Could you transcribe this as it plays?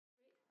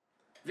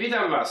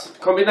Witam was.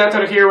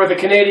 Combinator here with a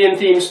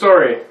Canadian-themed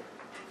story.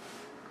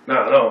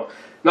 No,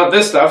 not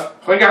this stuff.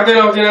 Regardez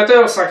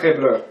l'ordinateur, sacré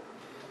bleu.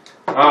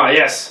 Ah,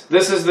 yes,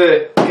 this is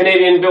the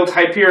Canadian-built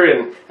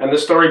Hyperion, and the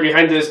story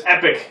behind it is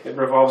epic. It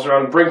revolves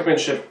around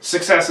brinkmanship,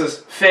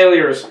 successes,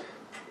 failures,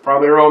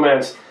 probably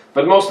romance,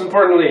 but most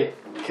importantly,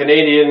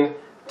 Canadian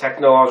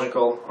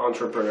technological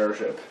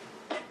entrepreneurship.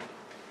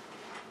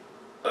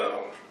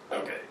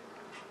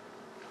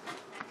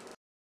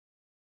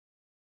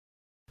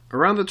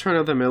 Around the turn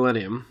of the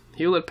millennium,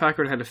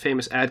 Hewlett-Packard had a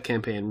famous ad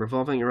campaign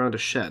revolving around a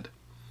shed.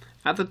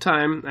 At the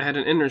time, I had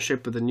an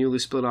internship with the newly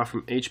split off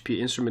from HP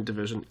Instrument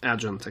Division,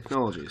 Agilent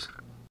Technologies.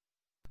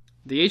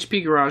 The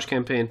HP Garage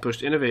campaign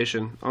pushed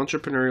innovation,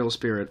 entrepreneurial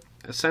spirit,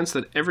 a sense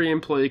that every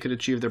employee could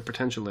achieve their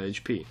potential at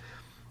HP.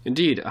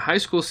 Indeed, a high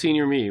school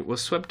senior me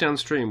was swept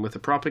downstream with the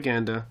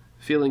propaganda,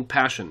 feeling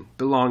passion,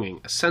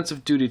 belonging, a sense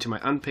of duty to my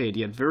unpaid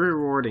yet very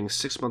rewarding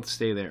 6-month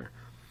stay there.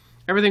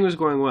 Everything was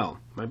going well.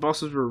 My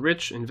bosses were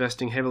rich,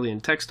 investing heavily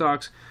in tech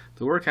stocks.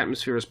 The work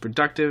atmosphere was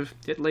productive,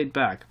 yet laid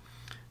back.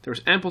 There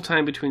was ample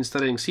time between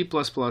studying C++,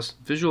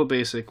 Visual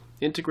Basic,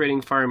 integrating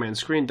Fireman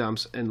screen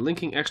dumps, and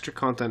linking extra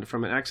content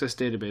from an Access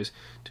database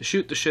to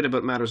shoot the shit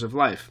about matters of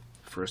life.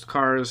 First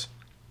cars,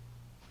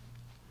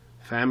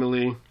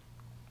 family,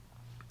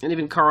 and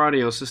even car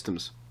audio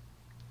systems.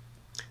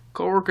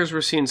 Co-workers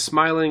were seen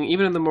smiling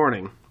even in the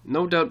morning,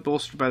 no doubt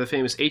bolstered by the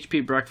famous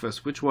HP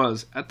breakfast, which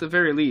was, at the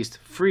very least,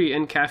 free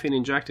and caffeine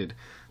injected,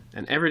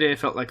 and every day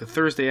felt like a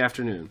Thursday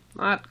afternoon.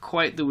 Not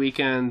quite the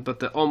weekend, but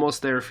the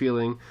almost there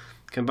feeling,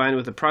 combined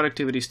with the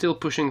productivity still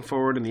pushing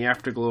forward in the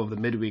afterglow of the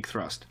midweek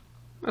thrust.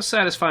 A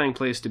satisfying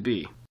place to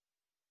be.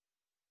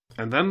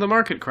 And then the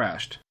market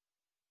crashed.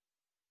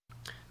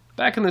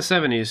 Back in the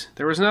 70s,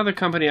 there was another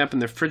company up in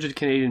the frigid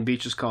Canadian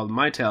beaches called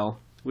Mitel,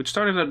 which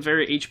started out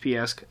very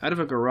HP-esque, out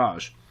of a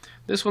garage.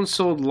 This one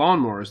sold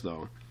lawnmowers,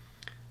 though.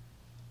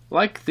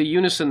 Like the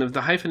unison of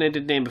the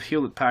hyphenated name of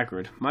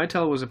Hewlett-Packard,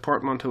 Mitel was a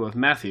portmanteau of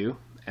Matthew,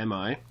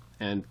 M-I,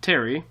 and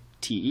Terry,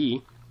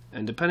 T-E,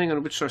 and depending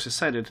on which source is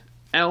cited,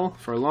 L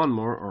for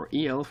lawnmower or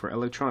EL for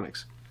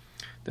electronics.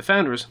 The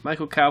founders,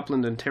 Michael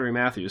Coupland and Terry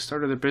Matthews,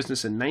 started their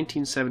business in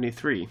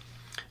 1973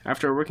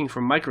 after working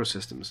for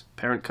Microsystems.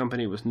 Parent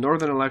company was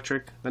Northern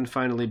Electric, then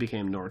finally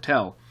became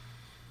Nortel.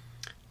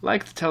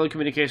 Like the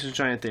telecommunications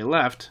giant they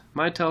left,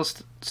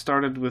 Mitel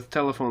started with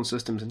telephone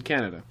systems in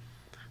Canada.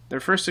 Their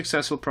first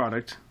successful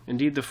product,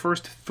 indeed the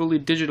first fully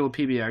digital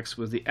PBX,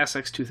 was the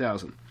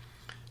SX2000.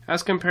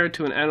 As compared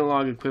to an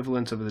analog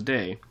equivalent of the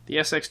day, the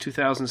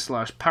SX2000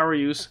 slashed power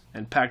use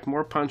and packed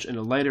more punch in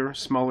a lighter,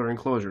 smaller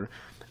enclosure,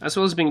 as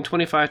well as being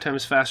 25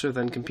 times faster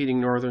than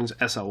competing Northern's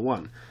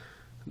SL1.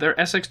 Their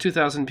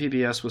SX2000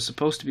 PBS was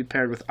supposed to be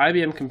paired with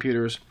IBM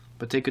computers,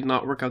 but they could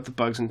not work out the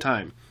bugs in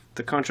time.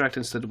 The contract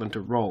instead went to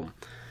Rome.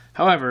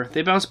 However,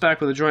 they bounced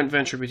back with a joint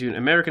venture between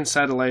American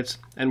Satellites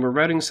and were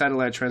routing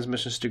satellite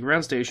transmissions to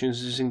ground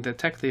stations using the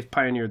tech they've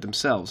pioneered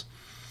themselves.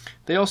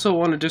 They also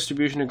won a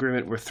distribution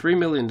agreement worth $3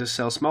 million to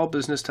sell small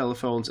business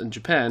telephones in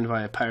Japan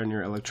via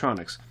Pioneer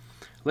Electronics.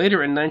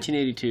 Later in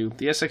 1982,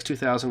 the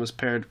SX2000 was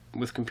paired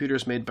with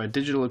computers made by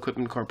Digital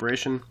Equipment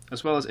Corporation,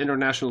 as well as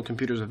International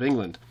Computers of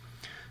England.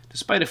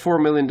 Despite a $4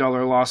 million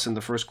loss in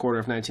the first quarter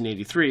of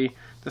 1983,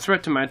 the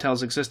threat to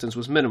Mitel's existence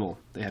was minimal.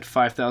 They had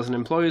 5,000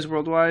 employees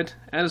worldwide,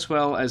 as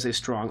well as a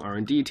strong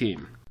R&D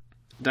team.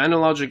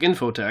 Dynalogic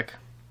Infotech,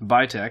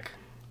 Bytec,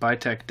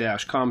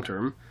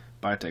 Bytec-Comterm,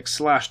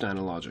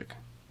 Bytec/Dynalogic.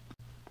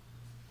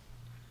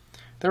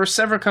 There were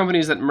several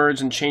companies that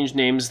merged and changed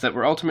names that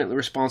were ultimately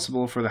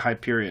responsible for the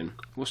Hyperion.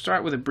 We'll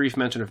start with a brief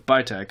mention of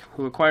Bytec,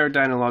 who acquired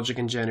Dynalogic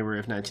in January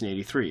of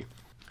 1983.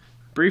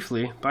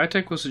 Briefly,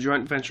 Bytec was a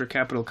joint venture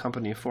capital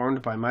company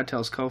formed by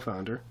Mitel's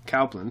co-founder,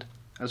 Coupland,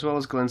 as well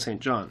as Glenn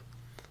St. John.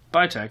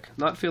 Bytec,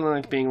 not feeling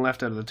like being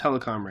left out of the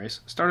telecom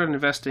race, started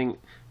investing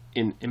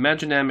in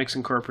Imaginamics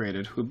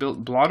Incorporated, who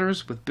built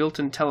blotters with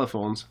built-in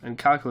telephones and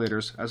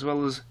calculators, as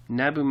well as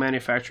Nabu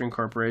Manufacturing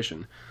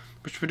Corporation,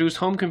 which produced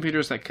home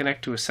computers that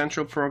connect to a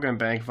central program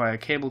bank via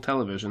cable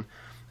television,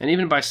 and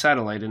even by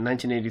satellite in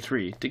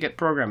 1983 to get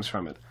programs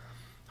from it.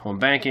 Home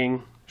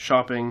banking,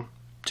 shopping,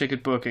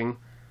 ticket booking,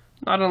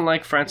 not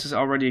unlike France's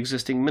already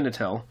existing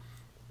Minitel,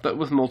 but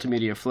with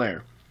multimedia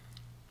flair.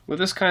 With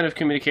this kind of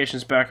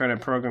communications background and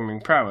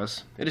programming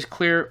prowess, it is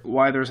clear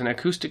why there's an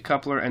acoustic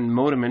coupler and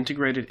modem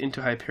integrated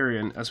into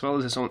Hyperion, as well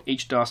as its own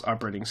HDOS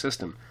operating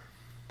system.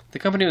 The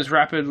company was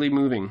rapidly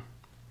moving,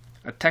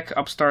 a tech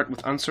upstart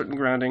with uncertain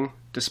grounding,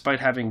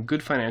 despite having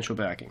good financial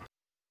backing.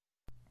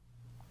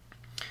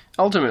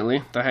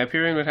 Ultimately, the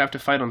Hyperion would have to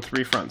fight on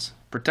 3 fronts: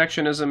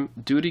 protectionism,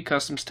 duty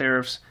customs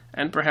tariffs,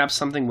 and perhaps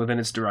something within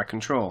its direct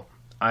control: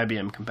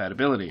 IBM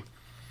compatibility.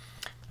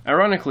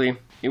 Ironically,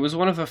 it was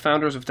one of the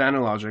founders of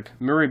Dynalogic,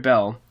 Murray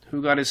Bell,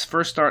 who got his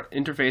first start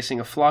interfacing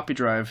a floppy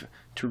drive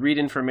to read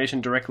information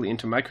directly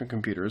into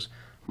microcomputers,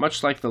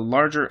 much like the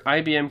larger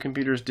IBM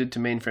computers did to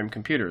mainframe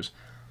computers.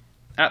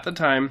 At the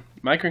time,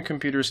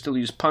 microcomputers still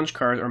used punch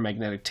cards or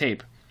magnetic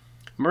tape.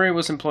 Murray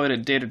was employed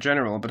at Data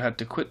General but had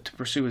to quit to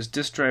pursue his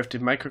disk drive to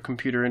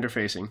microcomputer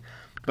interfacing,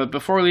 but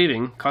before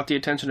leaving, caught the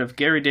attention of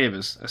Gary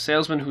Davis, a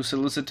salesman who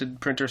solicited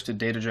printers to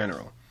Data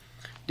General.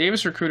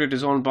 Davis recruited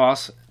his own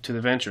boss to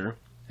the venture,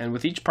 and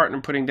with each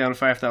partner putting down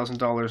 $5,000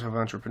 of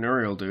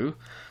entrepreneurial due,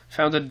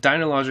 founded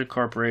Dynalogic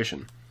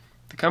Corporation.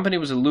 The company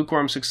was a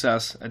lukewarm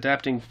success,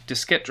 adapting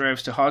diskette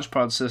drives to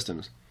hodgepodge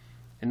systems.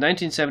 In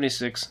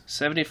 1976,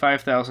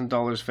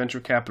 $75,000 venture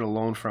capital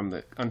loan from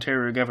the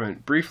Ontario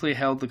government briefly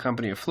held the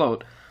company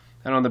afloat,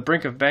 and on the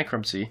brink of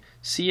bankruptcy,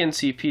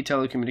 CNCP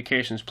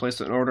Telecommunications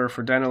placed an order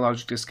for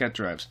Dynalogic diskette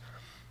drives.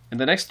 In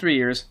the next 3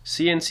 years,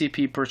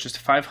 CNCP purchased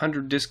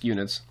 500 disk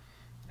units,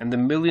 and the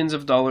millions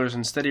of dollars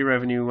in steady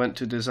revenue went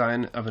to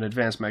design of an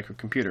advanced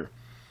microcomputer.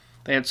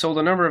 They had sold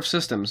a number of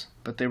systems,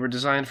 but they were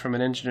designed from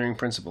an engineering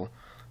principle.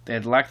 They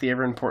had lacked the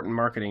ever-important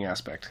marketing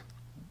aspect.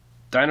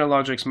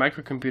 Dynalogic's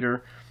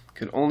microcomputer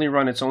could only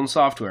run its own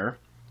software,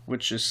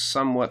 which is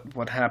somewhat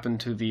what happened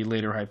to the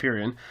later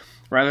Hyperion,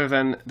 rather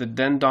than the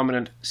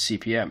then-dominant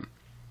CP/M.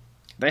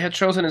 They had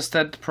chosen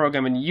instead to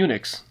program in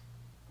Unix,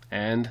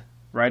 and,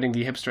 riding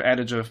the hipster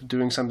adage of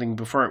doing something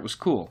before it was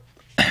cool,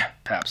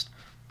 Pabst.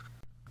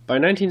 By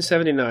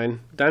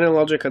 1979,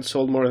 Dynalogic had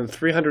sold more than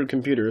 300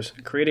 computers,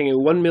 creating a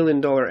 $1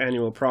 million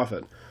annual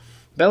profit.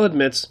 Bell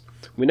admits,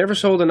 "We never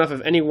sold enough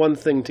of any one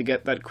thing to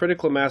get that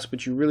critical mass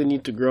which you really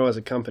need to grow as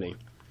a company."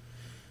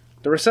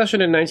 The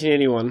recession in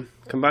 1981,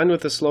 combined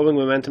with the slowing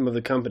momentum of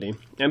the company,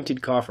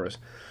 emptied coffers.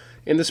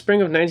 In the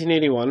spring of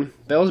 1981,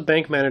 Bell's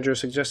bank manager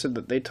suggested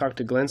that they talk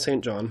to Glenn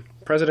St. John,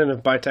 president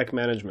of Bytec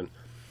Management.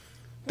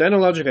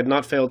 Dynalogic had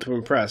not failed to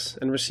impress,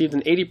 and received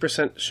an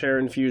 80% share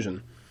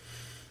infusion.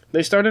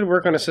 They started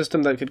work on a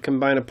system that could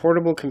combine a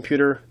portable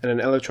computer and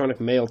an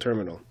electronic mail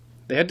terminal.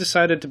 They had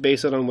decided to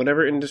base it on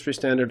whatever industry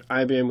standard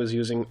IBM was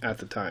using at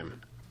the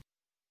time.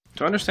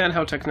 To understand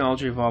how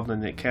technology evolved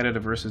in Canada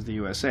versus the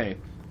USA,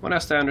 one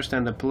has to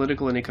understand the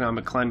political and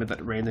economic climate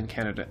that reigned in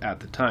Canada at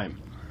the time.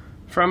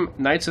 From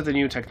Knights of the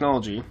New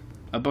Technology,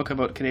 a book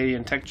about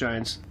Canadian tech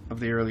giants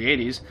of the early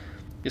 80s,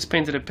 is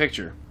painted a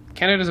picture.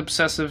 Canada's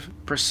obsessive,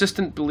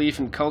 persistent belief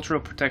in cultural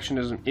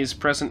protectionism is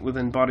present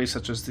within bodies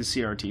such as the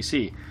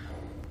CRTC.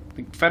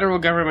 The federal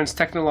government's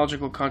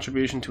technological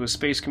contribution to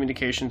space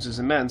communications is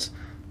immense,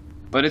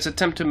 but its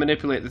attempt to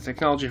manipulate the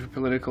technology for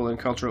political and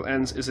cultural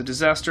ends is a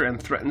disaster and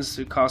threatens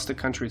to cost the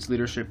country its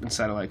leadership in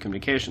satellite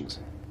communications.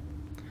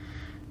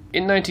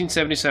 In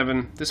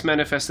 1977, this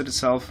manifested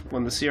itself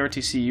when the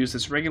CRTC used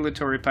its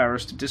regulatory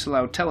powers to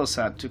disallow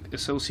Telesat to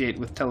associate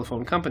with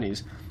telephone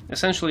companies,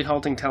 essentially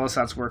halting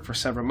Telesat's work for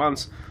several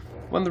months,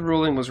 when the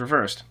ruling was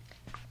reversed.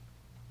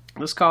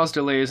 This caused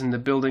delays in the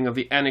building of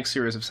the Annex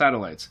series of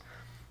satellites.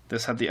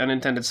 This had the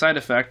unintended side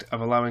effect of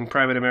allowing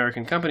private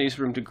American companies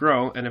room to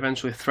grow and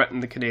eventually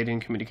threaten the Canadian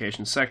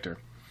communications sector.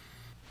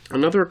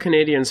 Another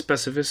Canadian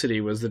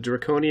specificity was the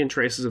draconian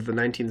traces of the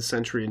 19th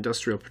century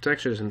industrial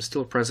protectionism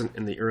still present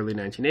in the early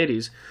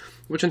 1980s,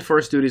 which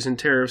enforced duties and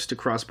tariffs to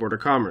cross-border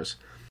commerce.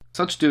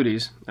 Such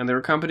duties, and their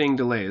accompanying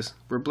delays,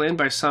 were blamed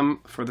by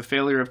some for the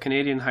failure of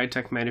Canadian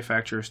high-tech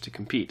manufacturers to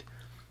compete.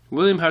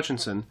 William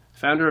Hutchinson,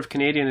 founder of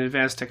Canadian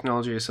Advanced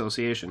Technology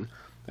Association,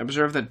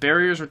 observed that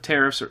barriers or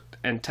tariffs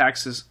and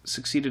taxes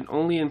succeeded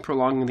only in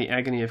prolonging the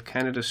agony of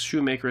Canada's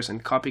shoemakers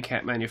and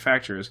copycat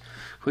manufacturers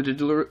who did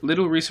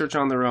little research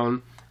on their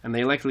own, and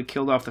they likely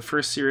killed off the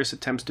first serious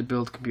attempts to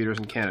build computers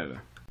in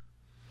Canada.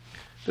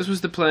 This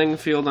was the playing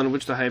field on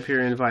which the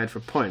Hyperion vied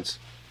for points.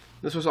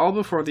 This was all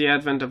before the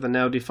advent of the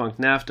now defunct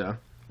NAFTA,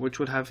 which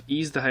would have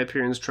eased the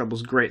Hyperion's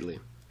troubles greatly.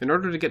 In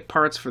order to get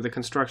parts for the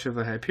construction of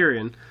the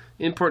Hyperion,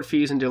 import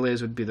fees and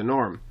delays would be the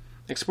norm.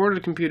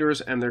 Exported computers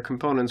and their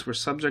components were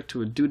subject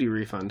to a duty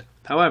refund.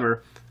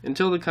 However,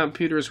 until the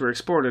computers were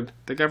exported,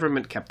 the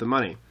government kept the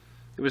money.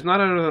 It was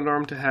not out of the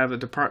norm to have a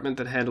department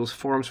that handles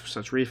forms for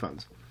such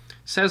refunds.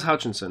 Says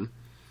Hutchinson,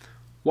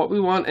 "What we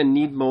want and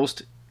need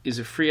most is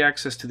a free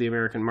access to the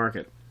American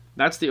market.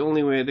 That's the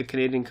only way the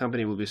Canadian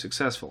company will be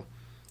successful.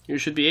 You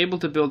should be able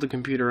to build a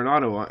computer in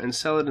Ottawa and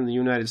sell it in the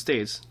United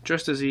States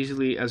just as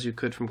easily as you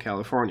could from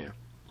California."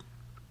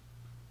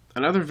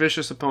 Another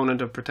vicious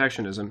opponent of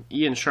protectionism,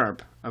 Ian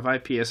Sharp, of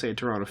IPSA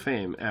Toronto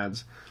fame,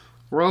 adds,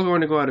 "We're all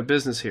going to go out of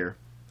business here.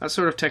 That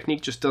sort of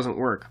technique just doesn't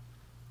work.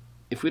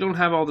 If we don't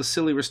have all the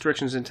silly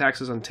restrictions and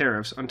taxes on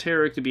tariffs,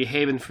 Ontario could be a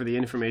haven for the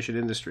information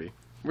industry.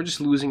 We're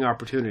just losing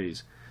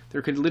opportunities.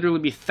 There could literally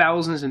be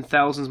thousands and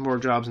thousands more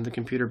jobs in the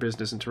computer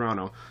business in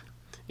Toronto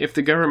if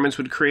the governments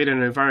would create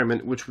an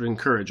environment which would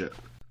encourage it."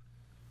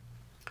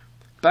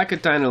 Back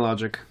at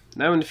Dynalogic,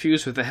 now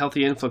infused with the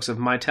healthy influx of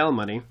Mytel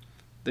money,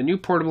 the new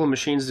portable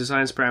machine's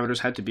design parameters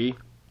had to be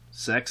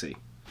sexy.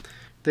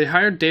 They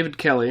hired David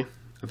Kelly,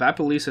 of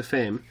Appaloosa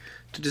fame,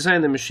 to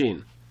design the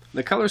machine.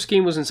 The color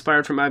scheme was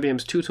inspired from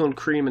IBM's two-tone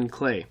cream and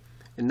clay.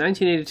 In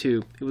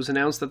 1982, it was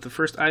announced that the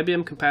first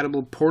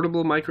IBM-compatible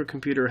portable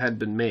microcomputer had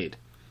been made.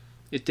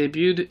 It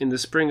debuted in the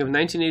spring of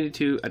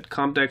 1982 at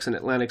Comdex in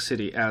Atlantic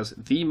City as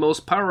the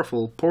most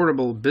powerful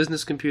portable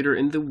business computer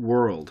in the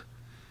world.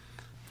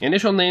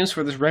 Initial names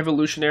for this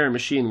revolutionary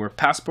machine were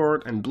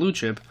Passport and Blue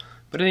Chip,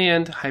 but in the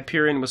end,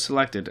 Hyperion was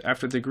selected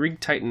after the Greek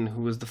titan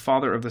who was the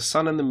father of the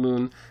sun and the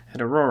moon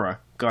and Aurora,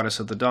 goddess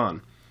of the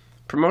dawn.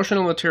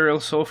 Promotional material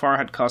so far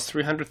had cost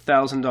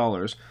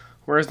 $300,000,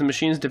 whereas the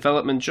machine's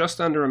development just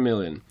under $1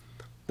 million.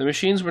 The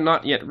machines were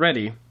not yet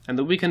ready, and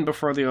the weekend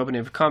before the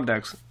opening of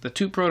Comdex, the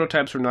 2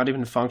 prototypes were not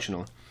even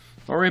functional.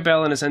 Maury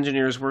Bell and his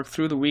engineers worked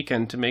through the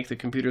weekend to make the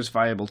computers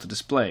viable to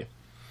display.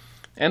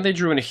 And they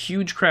drew in a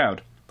huge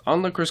crowd,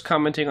 onlookers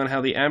commenting on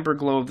how the amber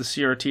glow of the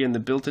CRT and the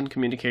built-in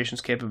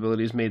communications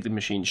capabilities made the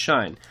machine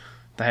shine.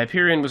 The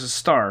Hyperion was a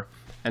star,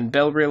 and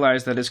Bell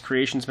realized that his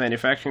creation's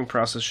manufacturing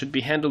process should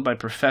be handled by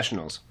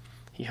professionals.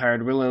 He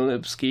hired William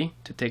Lipsky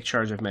to take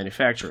charge of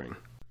manufacturing.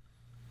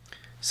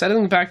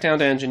 Settling back down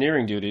to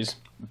engineering duties,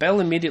 Bell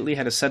immediately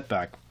had a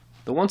setback.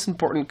 The once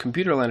important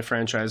Computerland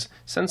franchise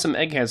sent some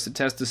eggheads to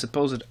test the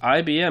supposed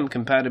IBM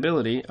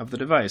compatibility of the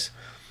device.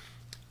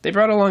 They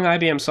brought along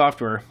IBM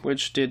software,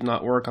 which did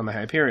not work on the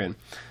Hyperion.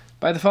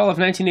 By the fall of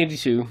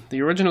 1982,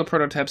 the original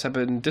prototypes had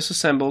been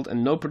disassembled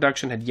and no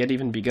production had yet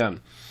even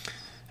begun.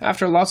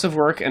 After lots of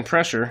work and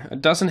pressure, a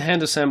dozen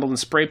hand-assembled and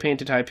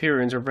spray-painted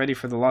Hyperions are ready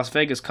for the Las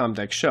Vegas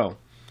Comdex show.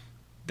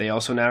 They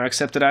also now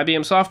accepted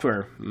IBM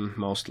software,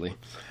 mostly.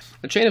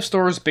 A chain of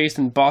stores based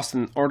in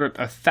Boston ordered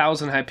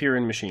 1,000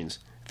 Hyperion machines.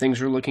 Things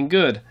were looking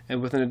good,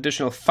 and with an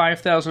additional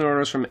 5,000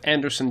 orders from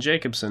Anderson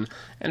Jacobson,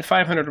 and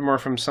 500 or more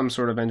from some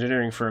sort of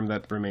engineering firm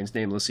that remains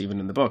nameless even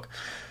in the book.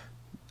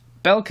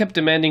 Bell kept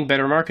demanding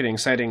better marketing,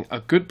 citing, "A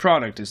good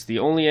product is the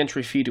only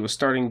entry fee to a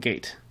starting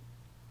gate."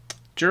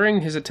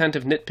 During his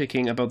attentive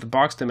nitpicking about the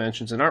box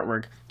dimensions and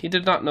artwork, he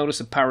did not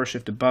notice a power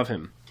shift above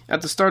him.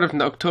 At the start of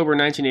October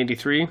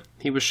 1983,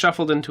 he was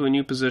shuffled into a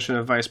new position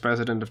of Vice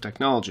President of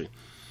Technology.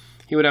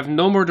 He would have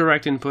no more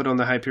direct input on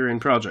the Hyperion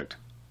project.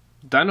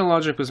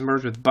 Dynalogic was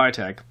merged with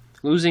Bytec,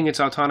 losing its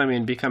autonomy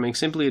and becoming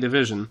simply a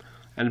division,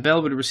 and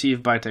Bell would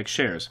receive Bytec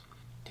shares.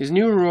 His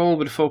new role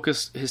would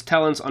focus his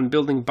talents on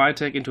building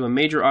Bytec into a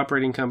major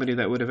operating company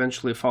that would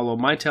eventually follow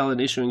Mitel in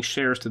issuing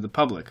shares to the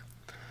public.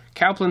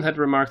 Kaplan had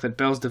remarked that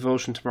Bell's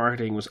devotion to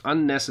marketing was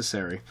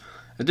unnecessary.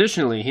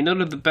 Additionally, he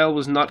noted that Bell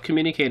was not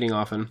communicating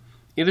often,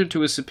 either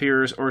to his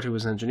superiors or to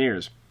his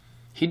engineers.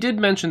 He did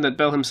mention that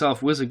Bell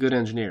himself was a good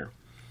engineer.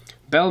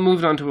 Bell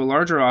moved on to a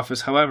larger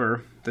office,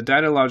 however, the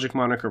Dynalogic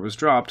moniker was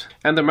dropped,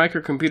 and the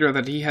microcomputer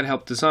that he had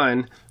helped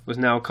design was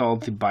now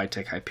called the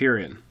Bytec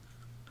Hyperion.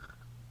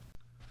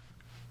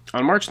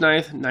 On March 9,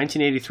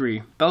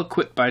 1983, Bell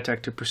quit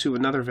Bytec to pursue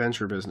another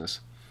venture business.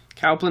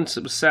 Kaplan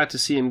was sad to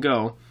see him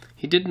go.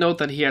 He did note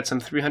that he had some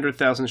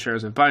 300,000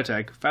 shares of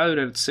Bytec, valued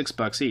at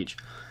 $6 each.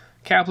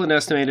 Kaplan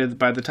estimated that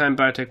by the time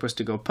Bytec was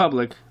to go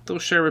public,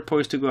 those shares were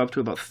poised to go up to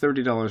about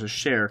 $30 a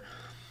share.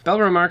 Bell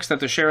remarks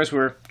that the shares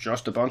were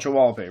just a bunch of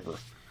wallpaper.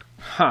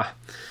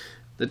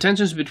 The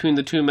tensions between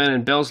the two men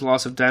and Bell's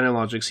loss of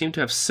Dynalogic seemed to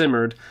have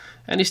simmered,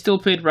 and he still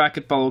played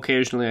racquetball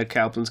occasionally at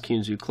Kaplan's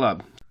Queensview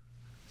Club.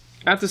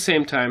 At the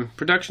same time,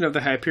 production of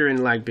the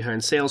Hyperion lagged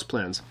behind sales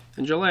plans.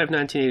 In July of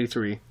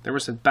 1983, there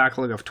was a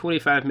backlog of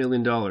 $25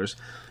 million,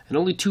 and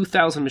only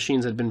 2,000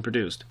 machines had been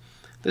produced.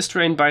 This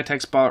strained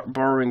Bytec's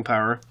borrowing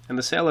power, and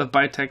the sale of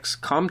Bytec's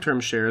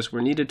Comterm shares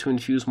were needed to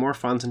infuse more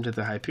funds into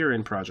the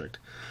Hyperion project.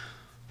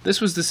 This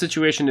was the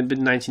situation in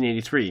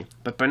mid-1983,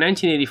 but by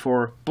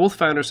 1984, both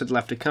founders had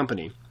left the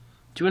company,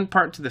 due in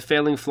part to the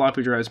failing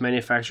floppy drives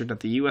manufactured at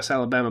the U.S.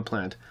 Alabama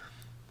plant,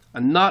 a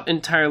not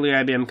entirely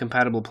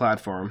IBM-compatible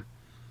platform,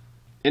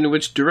 in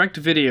which direct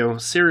video,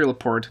 serial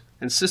port,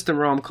 and system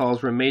ROM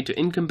calls were made to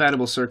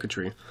incompatible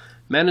circuitry,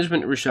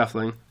 management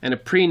reshuffling, and a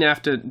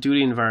pre-NAFTA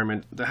duty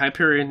environment. The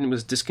Hyperion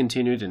was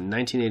discontinued in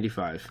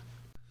 1985.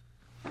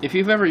 If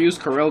you've ever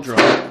used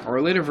CorelDRAW, or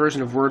a later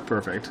version of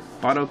WordPerfect,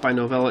 bought out by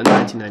Novella in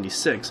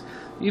 1996,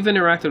 you've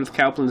interacted with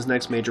Kaplan's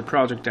next major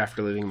project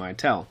after leaving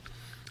Mitel.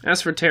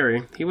 As for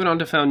Terry, he went on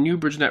to found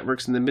Newbridge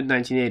Networks in the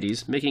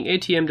mid-1980s, making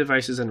ATM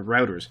devices and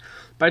routers.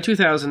 By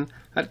 2000,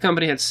 that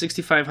company had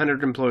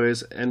 6,500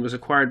 employees and was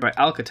acquired by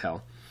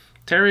Alcatel.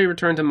 Terry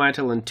returned to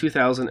Mitel in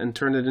 2000 and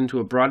turned it into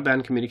a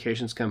broadband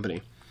communications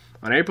company.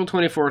 On April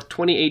 24,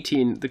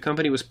 2018, the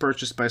company was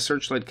purchased by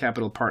Searchlight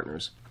Capital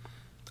Partners.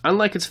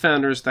 Unlike its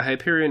founders, the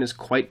Hyperion is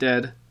quite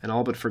dead and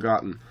all but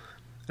forgotten,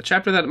 a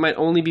chapter that might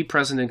only be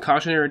present in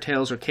cautionary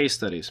tales or case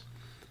studies.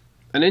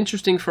 An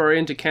interesting foray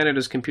into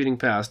Canada's computing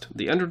past,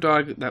 the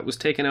underdog that was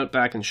taken out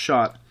back and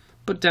shot,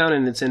 put down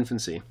in its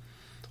infancy.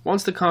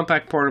 Once the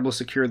compact portable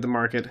secured the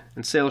market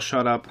and sales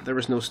shot up, there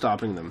was no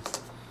stopping them.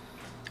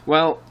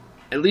 Well,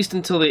 at least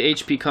until the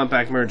HP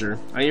Compaq merger,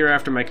 a year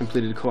after my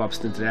completed co-op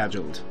stint at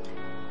Agilent.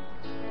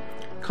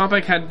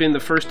 Compaq had been the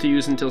first to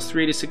use Intel's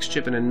 386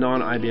 chip in a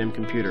non-IBM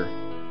computer.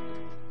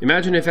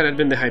 Imagine if it had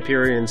been the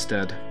Hyperion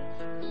instead.